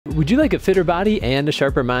Would you like a fitter body and a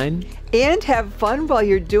sharper mind? And have fun while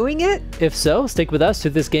you're doing it? If so, stick with us to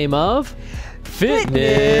this game of Fitness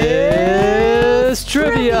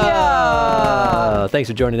Trivia! Thanks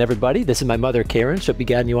for joining, everybody. This is my mother, Karen. She'll be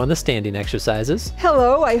guiding you on the standing exercises.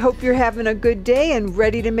 Hello, I hope you're having a good day and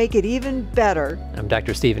ready to make it even better. I'm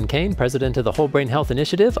Dr. Stephen Cain, president of the Whole Brain Health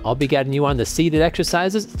Initiative. I'll be guiding you on the seated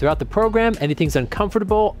exercises throughout the program. Anything's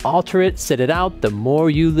uncomfortable, alter it, sit it out. The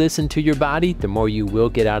more you listen to your body, the more you will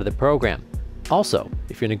get out of the program. Also,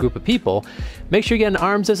 if you're in a group of people, make sure you get an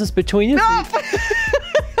arm's distance between you.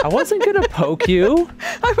 I wasn't going to poke you.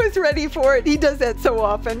 I was ready for it. He does that so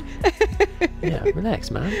often. Yeah, relax,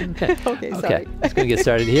 man. Okay. Okay, sorry. Let's go get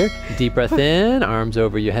started here. Deep breath in, arms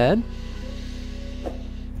over your head.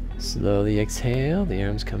 Slowly exhale, the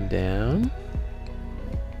arms come down.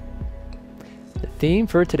 The theme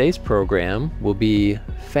for today's program will be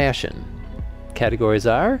fashion. Categories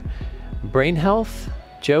are brain health,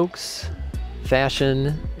 jokes,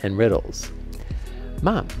 fashion, and riddles.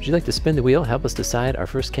 Mom, would you like to spin the wheel, help us decide our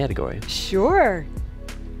first category? Sure.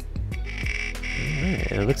 All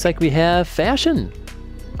right, it looks like we have fashion.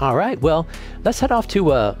 All right, well, let's head off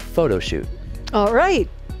to a photo shoot. All right.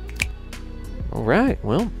 All right,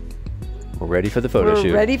 well, we're ready for the photo shoot.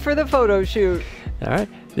 We're ready for the photo shoot. All right,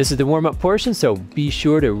 this is the warm-up portion, so be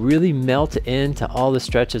sure to really melt into all the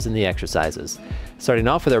stretches and the exercises. Starting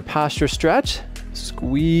off with our posture stretch.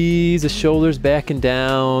 Squeeze the shoulders back and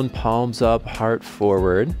down, palms up, heart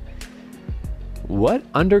forward. What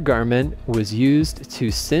undergarment was used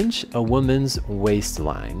to cinch a woman's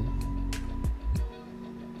waistline?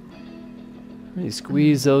 You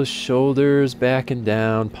squeeze those shoulders back and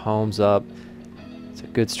down, palms up. It's a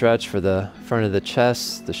good stretch for the front of the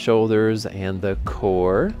chest, the shoulders, and the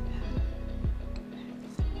core.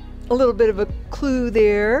 A little bit of a clue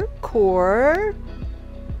there. Core.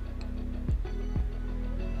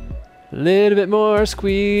 A little bit more,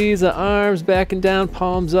 squeeze the arms back and down,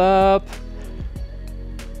 palms up.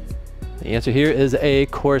 The answer here is a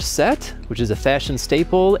corset, which is a fashion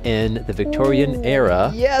staple in the Victorian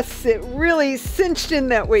era. Yes, it really cinched in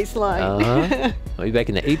that waistline. Way back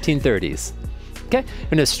in the 1830s. Okay, I'm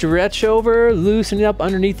gonna stretch over, loosening up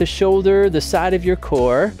underneath the shoulder, the side of your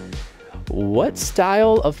core. What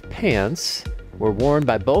style of pants were worn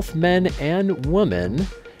by both men and women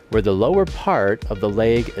where the lower part of the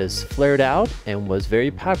leg is flared out and was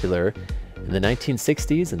very popular in the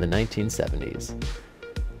 1960s and the 1970s?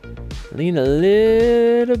 Lean a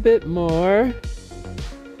little bit more.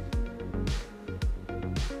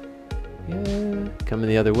 Yeah, coming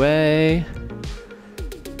the other way.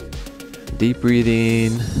 Deep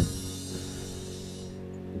breathing.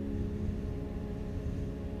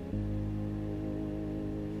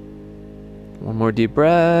 One more deep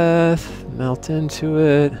breath, melt into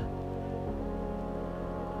it.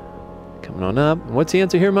 Coming on up. What's the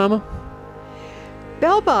answer here, Mama?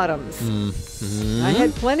 Bell bottoms. I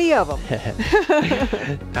had plenty of them. All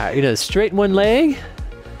right, you're gonna straighten one leg,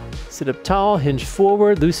 sit up tall, hinge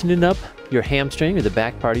forward, loosening up your hamstring or the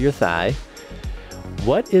back part of your thigh.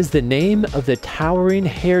 What is the name of the towering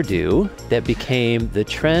hairdo that became the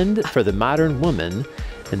trend for the modern woman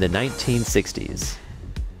in the 1960s?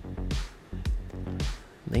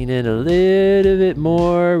 Lean in a little bit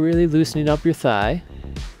more, really loosening up your thigh.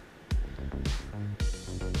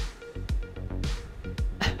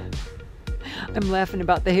 I'm laughing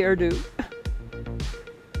about the hairdo.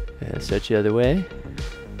 Yeah, stretch the other way.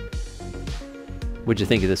 What'd you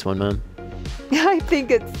think of this one, Mom? I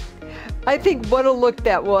think what a look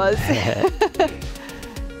that was.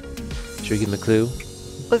 Should we give him a clue?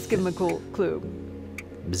 Let's give him a cool clue.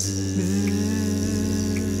 Bzzz.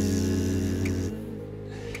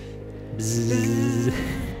 Bzzz.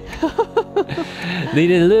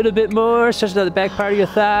 Lean in a little bit more, stretch out the back part of your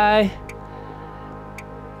thigh.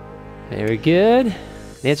 Very good.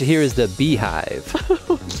 The answer here is the beehive.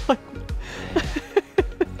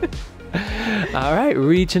 All right,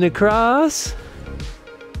 reaching across.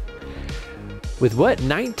 With what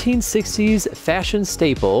 1960s fashion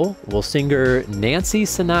staple will singer Nancy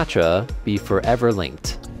Sinatra be forever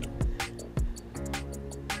linked?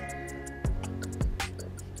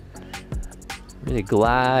 Really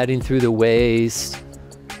gliding through the waist.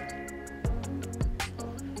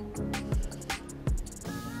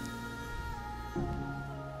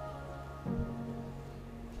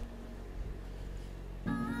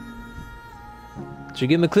 Should we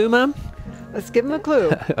give him a clue, Mom? Let's give him a clue.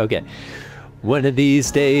 Okay. One of these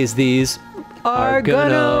days, these are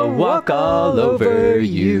gonna walk all over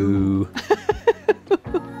you.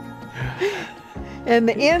 And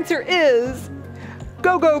the answer is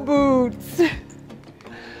go-go boots.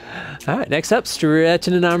 All right, next up,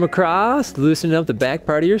 stretching an arm across, loosening up the back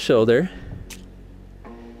part of your shoulder.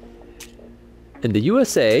 In the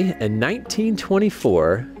USA, in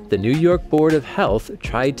 1924, the New York Board of Health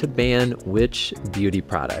tried to ban which beauty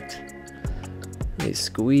product? You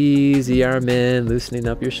squeeze the arm in, loosening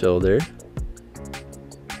up your shoulder.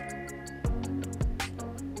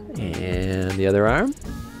 And the other arm.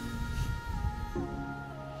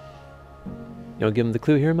 You want to give them the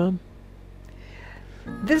clue here, Mom?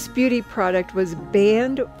 This beauty product was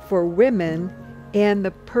banned for women and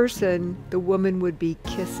the woman would be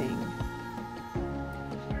kissing.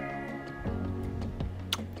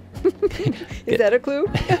 Is that a clue?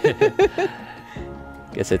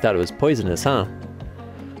 Guess they thought it was poisonous, huh?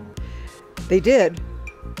 They did.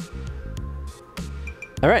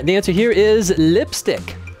 All right, the answer here is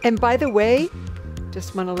lipstick. And by the way,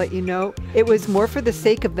 just want to let you know, it was more for the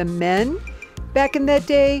sake of the men back in that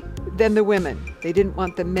day than the women. They didn't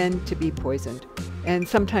want the men to be poisoned. And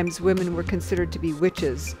sometimes women were considered to be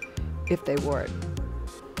witches if they wore it.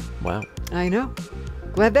 Wow. I know.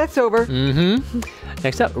 Glad that's over. Mm-hmm.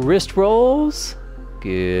 Next up, wrist rolls.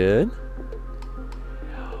 Good.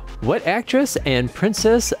 What actress and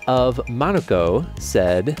princess of Monaco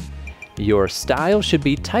said, "Your style should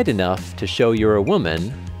be tight enough to show you're a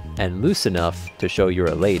woman and loose enough to show you're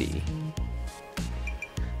a lady"?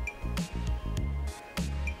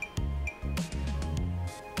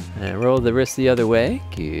 And roll the wrist the other way.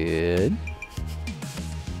 Good.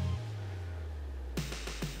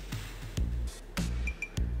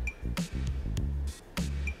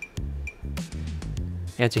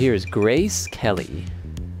 Answer here is Grace Kelly.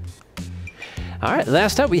 All right,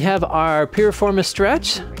 last up we have our piriformis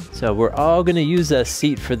stretch. So we're all gonna use a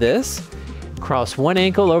seat for this. Cross one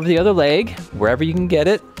ankle over the other leg, wherever you can get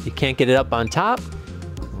it. You can't get it up on top,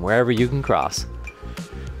 wherever you can cross.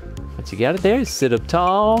 Once you got it there, sit up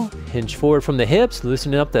tall, hinge forward from the hips,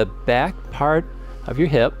 loosening up the back part of your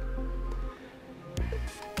hip.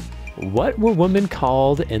 What were women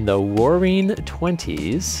called in the Roaring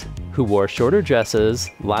 '20s who wore shorter dresses,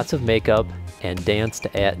 lots of makeup, and danced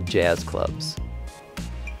at jazz clubs?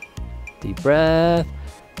 Deep breath,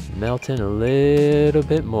 melt in a little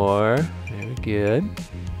bit more. Very good.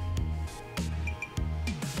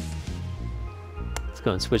 Let's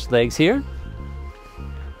go and switch legs here.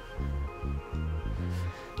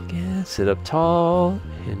 Again, sit up tall,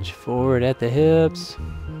 hinge forward at the hips.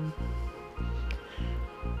 You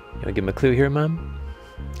wanna give them a clue here, Mom?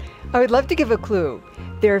 I would love to give a clue.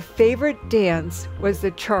 Their favorite dance was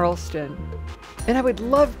the Charleston. And I would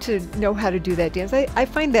love to know how to do that dance. I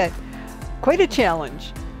find that quite a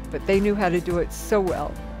challenge, but they knew how to do it so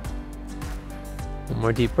well. One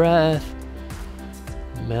more deep breath.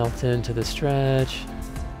 Melt into the stretch.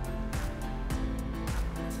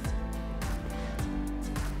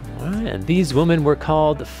 All right, and these women were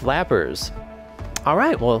called flappers. All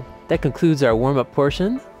right, well, that concludes our warm-up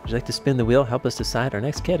portion. Would you like to spin the wheel, help us decide our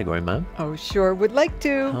next category, Mom? Oh, sure, would like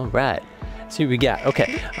to. All right, let's see what we got.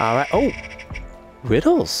 Okay, all right, oh,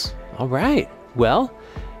 riddles. All right, well,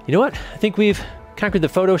 you know what? I think we've conquered the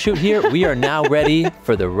photo shoot here. We are now ready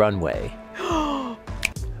for the runway.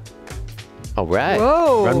 All right,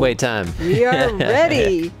 whoa, runway time. We are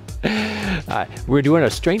ready. All right, we're doing our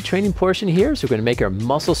strength training portion here, so we're gonna make our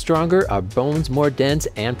muscles stronger, our bones more dense,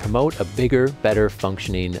 and promote a bigger, better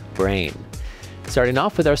functioning brain. Starting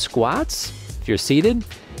off with our squats. If you're seated,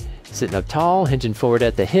 sitting up tall, hinging forward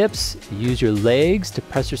at the hips, use your legs to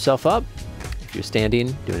press yourself up. If you're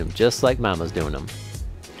standing, doing them just like Mama's doing them.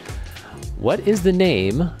 What is the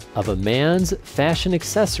name of a man's fashion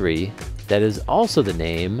accessory that is also the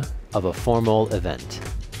name of a formal event?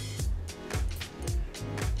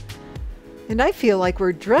 And I feel like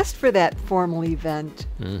we're dressed for that formal event.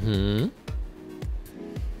 Mm-hmm.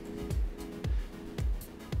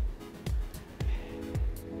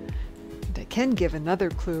 And I can give another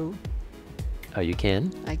clue. Oh, you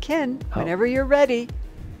can? I can, Oh. whenever you're ready.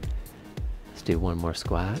 Let's do one more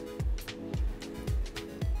squat.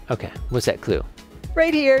 Okay, what's that clue?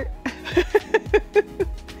 Right here.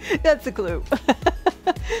 That's the clue.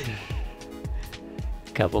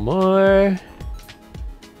 Couple more.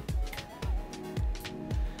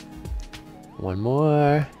 One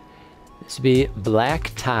more. This would be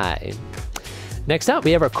black tie. Next up,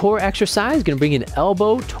 we have our core exercise. Gonna bring an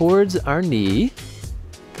elbow towards our knee.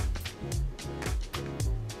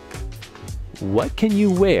 What can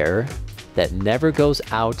you wear that never goes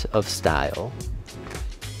out of style?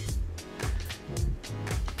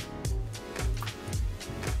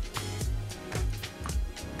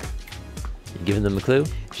 You giving them a clue?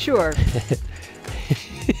 Sure.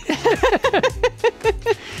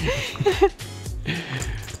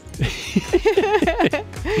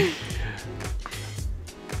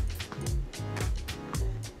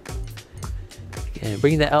 And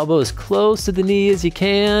bring the elbow as close to the knee as you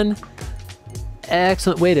can.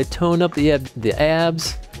 Excellent way to tone up the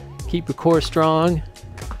abs. Keep your core strong.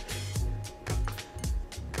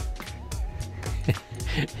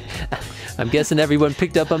 I'm guessing everyone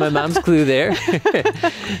picked up on my mom's clue there.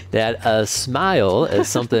 That a smile is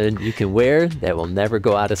something you can wear that will never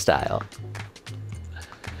go out of style.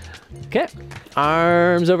 Okay,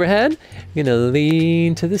 arms overhead. You're gonna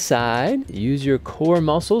lean to the side. Use your core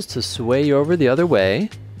muscles to sway over the other way.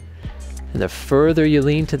 And the further you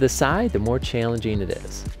lean to the side, the more challenging it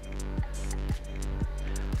is.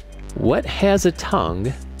 What has a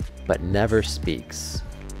tongue but never speaks?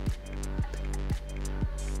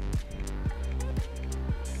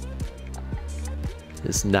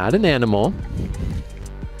 It's not an animal.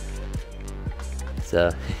 It's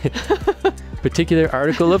a particular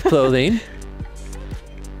article of clothing.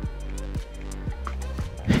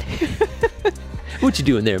 What you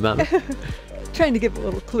doing there, Mama? Trying to give a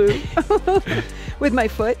little clue with my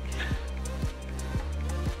foot.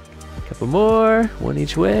 Couple more, one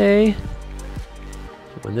each way.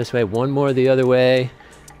 One this way, one more the other way.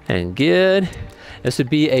 And good. This would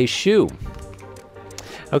be a shoe.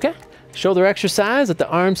 Okay, shoulder exercise. Let the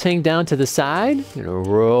arms hang down to the side. You're gonna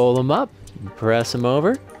roll them up, press them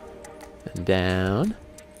over, and down.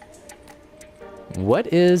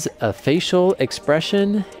 What is a facial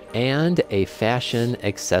expression and a fashion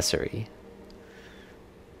accessory?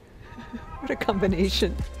 What a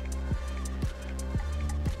combination.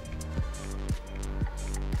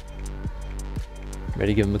 Ready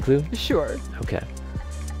to give him a clue? Sure. Okay.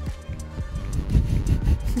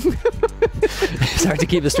 It's hard to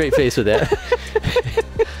keep a straight face with that.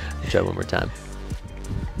 Try one more time.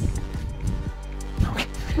 Okay.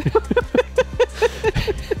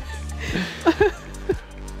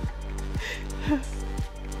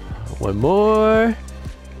 One more.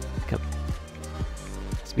 Come.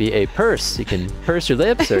 This be a purse. You can purse your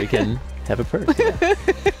lips, or you can have a purse. Yeah.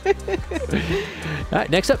 All right,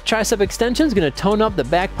 next up, tricep extensions. Gonna tone up the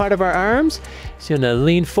back part of our arms. So you're gonna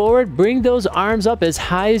lean forward, bring those arms up as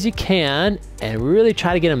high as you can, and really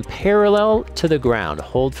try to get them parallel to the ground.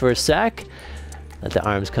 Hold for a sec. Let the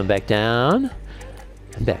arms come back down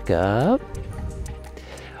and back up.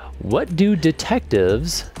 What do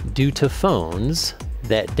detectives do to phones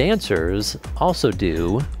that dancers also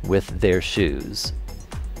do with their shoes?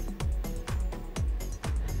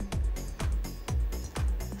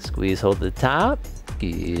 Squeeze, hold at the top.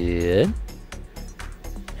 Good.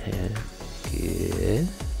 And good.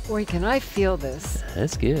 Boy, can I feel this.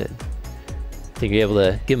 That's good. Think you're able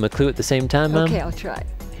to give them a clue at the same time, Mom? Okay, I'll try.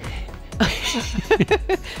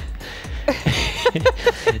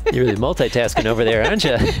 You're really multitasking over there, aren't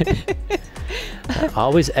you?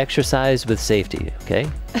 Always exercise with safety, okay?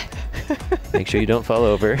 Make sure you don't fall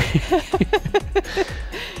over.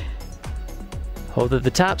 Hold at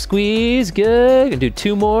the top, squeeze, good. Gonna do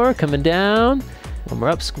two more, coming down. One more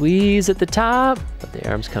up, squeeze at the top. Let the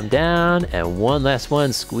arms come down, and one last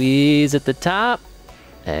one, squeeze at the top.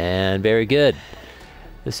 And very good.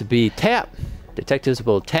 This would be tap. Detectives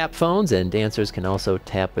will tap phones, and dancers can also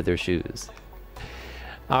tap with their shoes.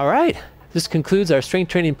 All right, this concludes our strength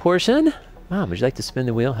training portion. Mom, would you like to spin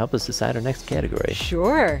the wheel? Help us decide our next category.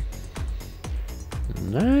 Sure.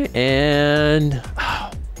 All right, and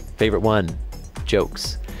favorite one,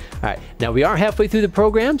 jokes. All right, now we are halfway through the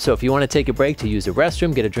program, so if you want to take a break to use the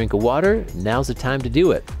restroom, get a drink of water, now's the time to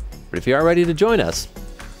do it. But if you are ready to join us,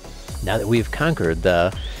 now that we've conquered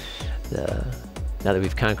now that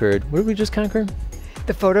we've conquered, what did we just conquer?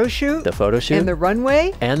 The photo shoot. The photo shoot. And the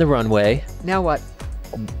runway. And the runway. Now what?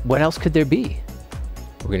 What else could there be?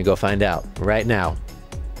 We're gonna go find out right now.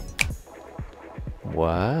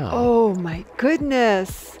 Wow. Oh my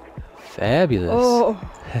goodness. Fabulous. Oh,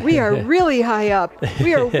 we are really high up.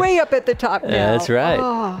 We are way up at the top now. That's right.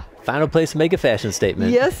 Oh. Final place to make a fashion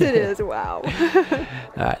statement. Yes, it is. Wow. All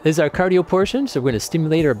right, this is our cardio portion. So we're going to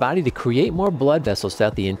stimulate our body to create more blood vessels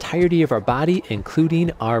throughout the entirety of our body,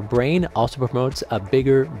 including our brain. Also promotes a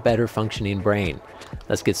bigger, better functioning brain.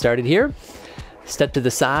 Let's get started here. Step to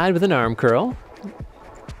the side with an arm curl.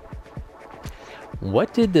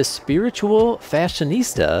 What did the spiritual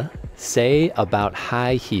fashionista say about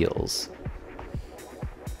high heels?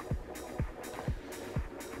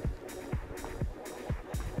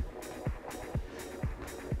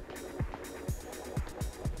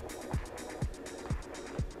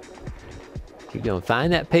 Keep going.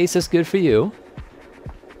 Find that pace that's good for you.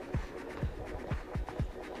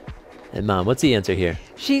 And Mom, what's the answer here?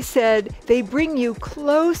 She said, they bring you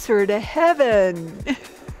closer to heaven.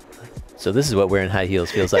 So this is what wearing high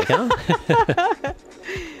heels feels like, huh?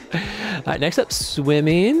 All right, next up,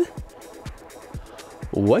 swimming.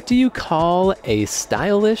 What do you call a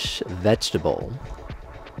stylish vegetable?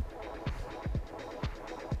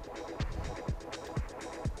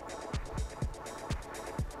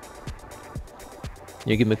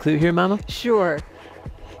 You give me a clue here, Mama? Sure.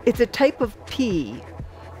 It's a type of pea.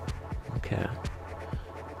 Okay.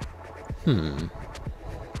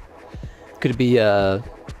 Could it be a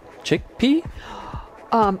chickpea?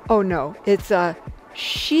 Oh no, it's a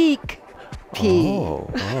chic pea. Oh,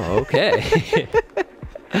 okay.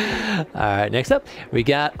 All right, next up, we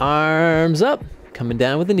got arms up, coming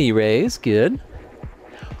down with a knee raise. Good.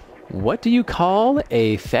 What do you call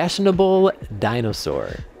a fashionable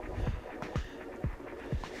dinosaur?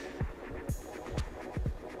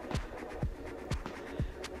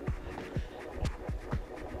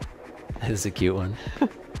 This is a cute one.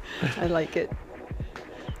 I like it.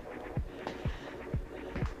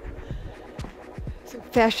 So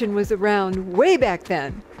fashion was around way back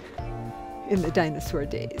then in the dinosaur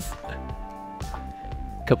days.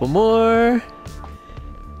 Couple more.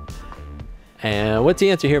 And what's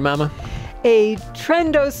the answer here, Mama? A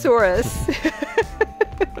trendosaurus.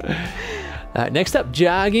 Next up,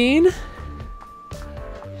 jogging.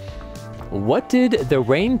 What did the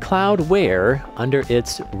rain cloud wear under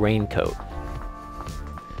its raincoat?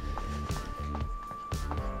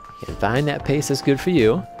 You can find that pace is good for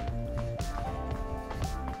you.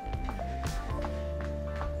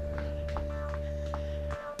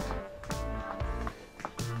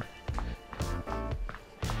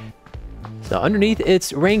 So underneath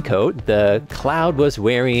its raincoat, the cloud was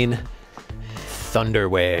wearing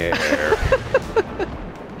thunderwear.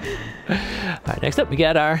 All right, next up, we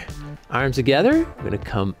got our arms together. We're gonna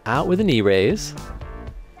come out with a knee raise.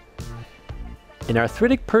 An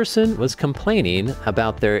arthritic person was complaining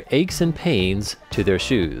about their aches and pains to their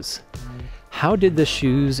shoes. How did the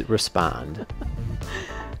shoes respond?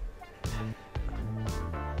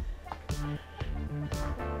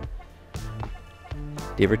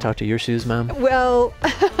 Do you ever talk to your shoes, Mom? Well,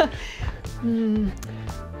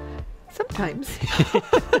 sometimes.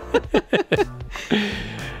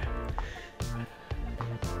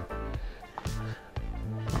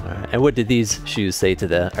 All right, and what did these shoes say to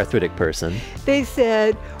the arthritic person? They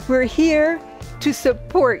said, "We're here to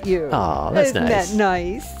support you." Oh, that's Isn't nice. that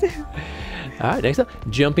nice? All right, next up,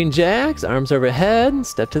 jumping jacks, arms overhead,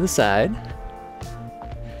 step to the side.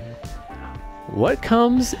 What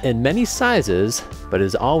comes in many sizes, but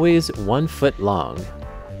is always 1 foot long?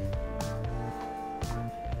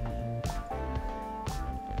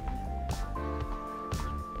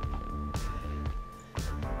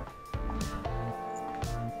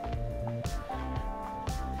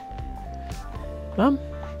 Mom,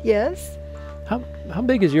 Yes. how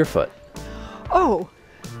big is your foot? Oh,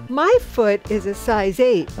 my foot is a size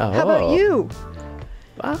 8. How Oh. about you?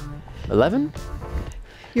 11?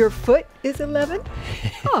 Your foot is 11?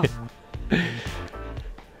 Oh,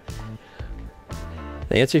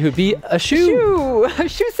 The answer would be a shoe. shoe. A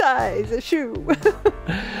shoe size. A shoe. All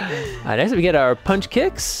right, next we get our punch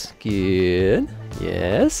kicks. Good.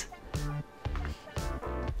 Yes.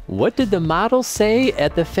 What did the model say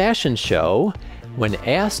at the fashion show when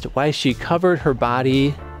asked why she covered her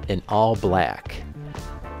body in all black?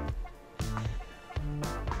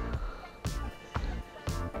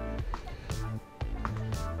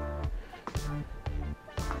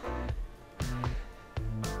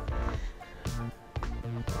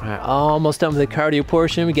 All right, almost done with the cardio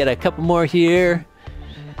portion. We got a couple more here.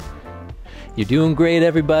 You're doing great,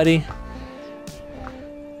 everybody.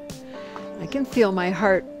 I can feel my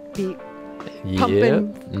heart beat Yep.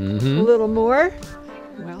 pumping Mm-hmm. a little more.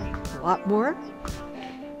 Well, a lot more.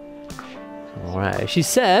 All right. She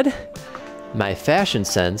said, "My fashion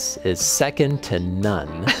sense is second to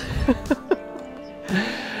none."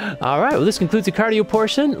 All right. Well, this concludes the cardio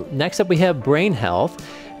portion. Next up, we have brain health.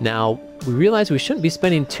 Now, we realize we shouldn't be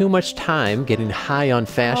spending too much time getting high on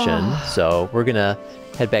fashion, so we're going to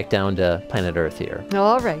head back down to planet Earth here.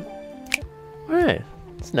 All right. All right.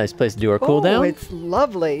 It's a nice place to do our cool down. Oh, it's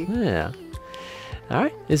lovely. Yeah. All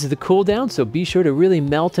right, this is the cool down, so be sure to really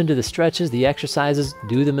melt into the stretches, the exercises,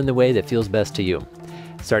 do them in the way that feels best to you.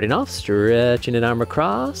 Starting off, stretching an arm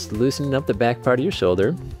across, loosening up the back part of your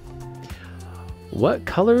shoulder. What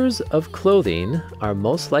colors of clothing are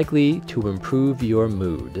most likely to improve your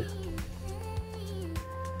mood?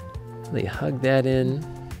 Really hug that in,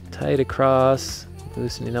 tight across,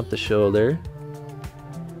 loosening up the shoulder.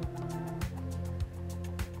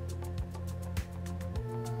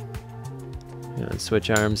 And switch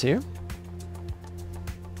arms here.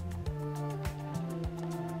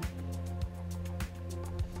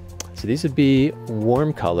 So these would be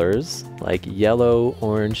warm colors like yellow,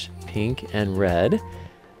 orange, pink, and red.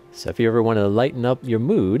 So if you ever want to lighten up your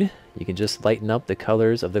mood, you can just lighten up the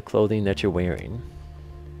colors of the clothing that you're wearing.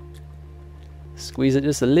 Squeeze it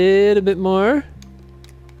just a little bit more.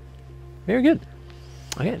 Very good.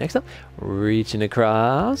 Okay, next up, reaching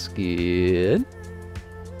across. Good.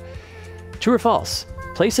 True or false?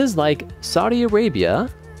 Places like Saudi Arabia,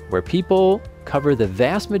 where people cover the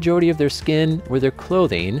vast majority of their skin with their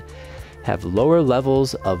clothing, have lower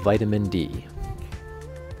levels of vitamin D.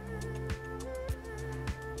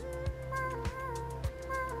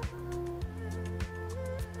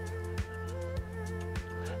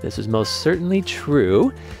 This is most certainly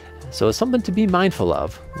true, so it's something to be mindful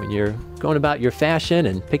of when you're going about your fashion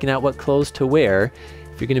and picking out what clothes to wear.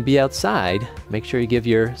 If you're going to be outside, make sure you give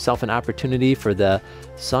yourself an opportunity for the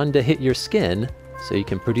sun to hit your skin so you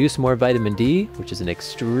can produce more vitamin D, which is an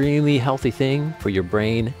extremely healthy thing for your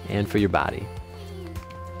brain and for your body.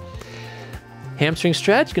 Hamstring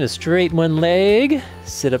stretch, going to straighten one leg,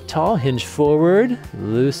 sit up tall, hinge forward,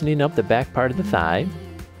 loosening up the back part of the thigh.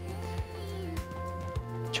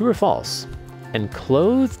 True or false?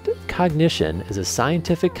 Enclothed cognition is a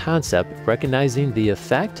scientific concept recognizing the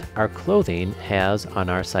effect our clothing has on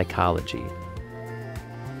our psychology.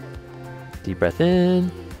 Deep breath in,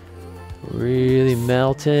 really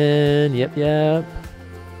melting, yep.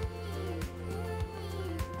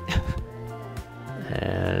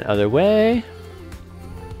 And other way.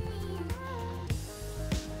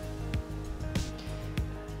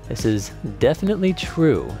 This is definitely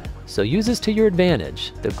true. So use this to your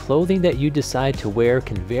advantage. The clothing that you decide to wear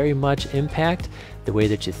can very much impact the way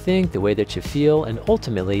that you think, the way that you feel, and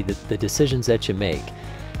ultimately the decisions that you make.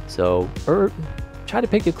 So try to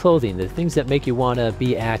pick the clothing, the things that make you want to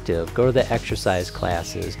be active, go to the exercise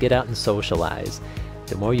classes, get out and socialize.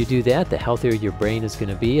 The more you do that, the healthier your brain is going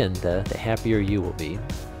to be and the happier you will be.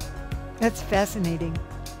 That's fascinating.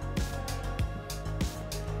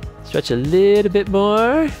 Stretch a little bit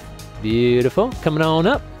more. Beautiful. Coming on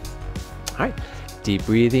up. All right, deep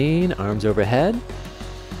breathing, arms overhead.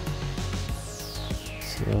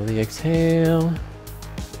 Slowly exhale.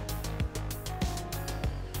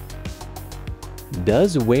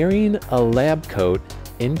 Does wearing a lab coat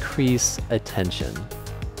increase attention?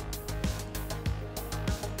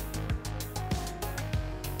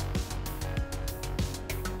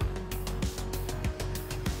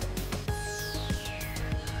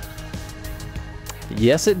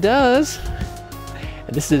 Yes, it does.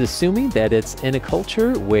 This is assuming that it's in a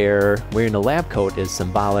culture where wearing a lab coat is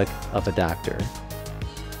symbolic of a doctor.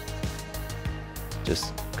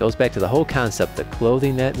 Just goes back to the whole concept. The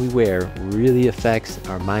clothing that we wear really affects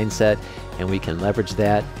our mindset, and we can leverage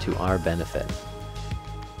that to our benefit.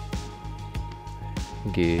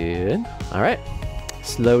 Good. All right.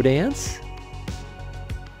 Slow dance.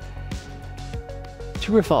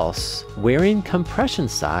 True or false? Wearing compression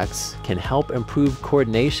socks can help improve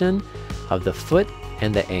coordination of the foot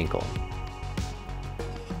and the ankle.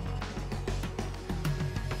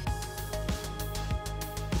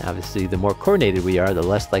 Obviously, the more coordinated we are, the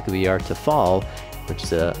less likely we are to fall, which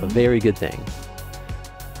is a very good thing.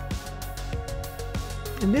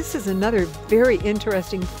 And this is another very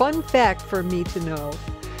interesting, fun fact for me to know.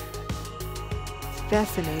 It's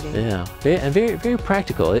fascinating. Yeah, and very, very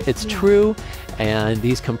practical. It's true. And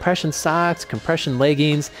these compression socks, compression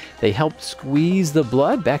leggings, they help squeeze the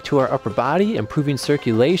blood back to our upper body, improving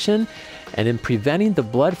circulation, and in preventing the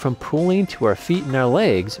blood from pooling to our feet and our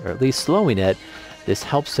legs, or at least slowing it. This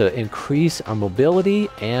helps to increase our mobility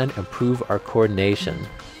and improve our coordination.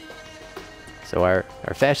 So our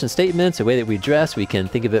fashion statements, the way that we dress, we can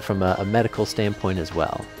think of it from a medical standpoint as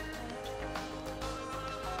well.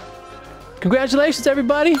 Congratulations,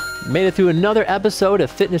 everybody! Made it through another episode of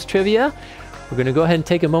Fitness Trivia. We're going to go ahead and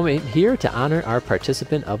take a moment here to honor our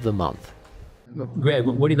participant of the month. Greg,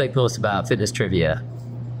 what do you like most about Fitness Trivia?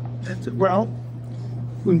 Well,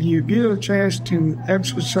 when you get a chance to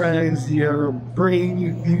exercise your brain,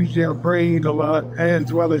 you use your brain a lot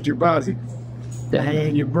as well as your body.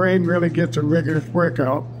 And your brain really gets a rigorous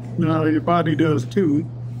workout. Your body does too.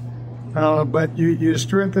 But you're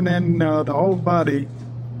strengthening the whole body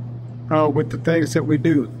with the things that we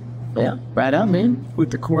do. Yeah, right on, man.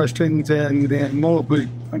 With the questions and mobility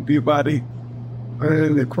of your body.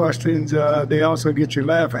 And the questions, they also get you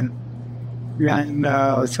laughing. And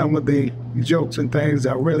some of the jokes and things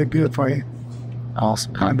are really good for you.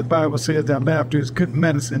 Awesome. The Bible says that laughter is good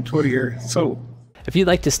medicine for your soul. If you'd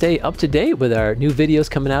like to stay up to date with our new videos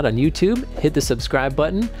coming out on YouTube, hit the subscribe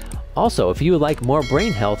button. Also, if you would like more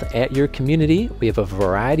brain health at your community, we have a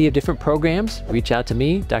variety of different programs. Reach out to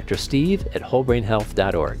me, Dr. Steve, at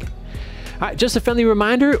wholebrainhealth.org. All right, just a friendly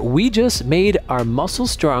reminder, we just made our muscles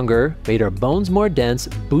stronger, made our bones more dense,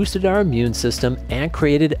 boosted our immune system, and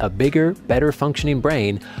created a bigger, better functioning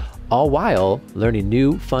brain, all while learning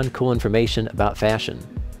new, fun, cool information about fashion.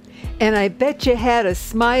 And I bet you had a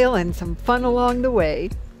smile and some fun along the way.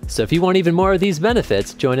 So if you want even more of these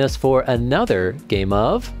benefits, join us for another game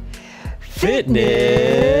of Fitness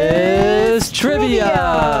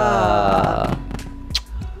Trivia!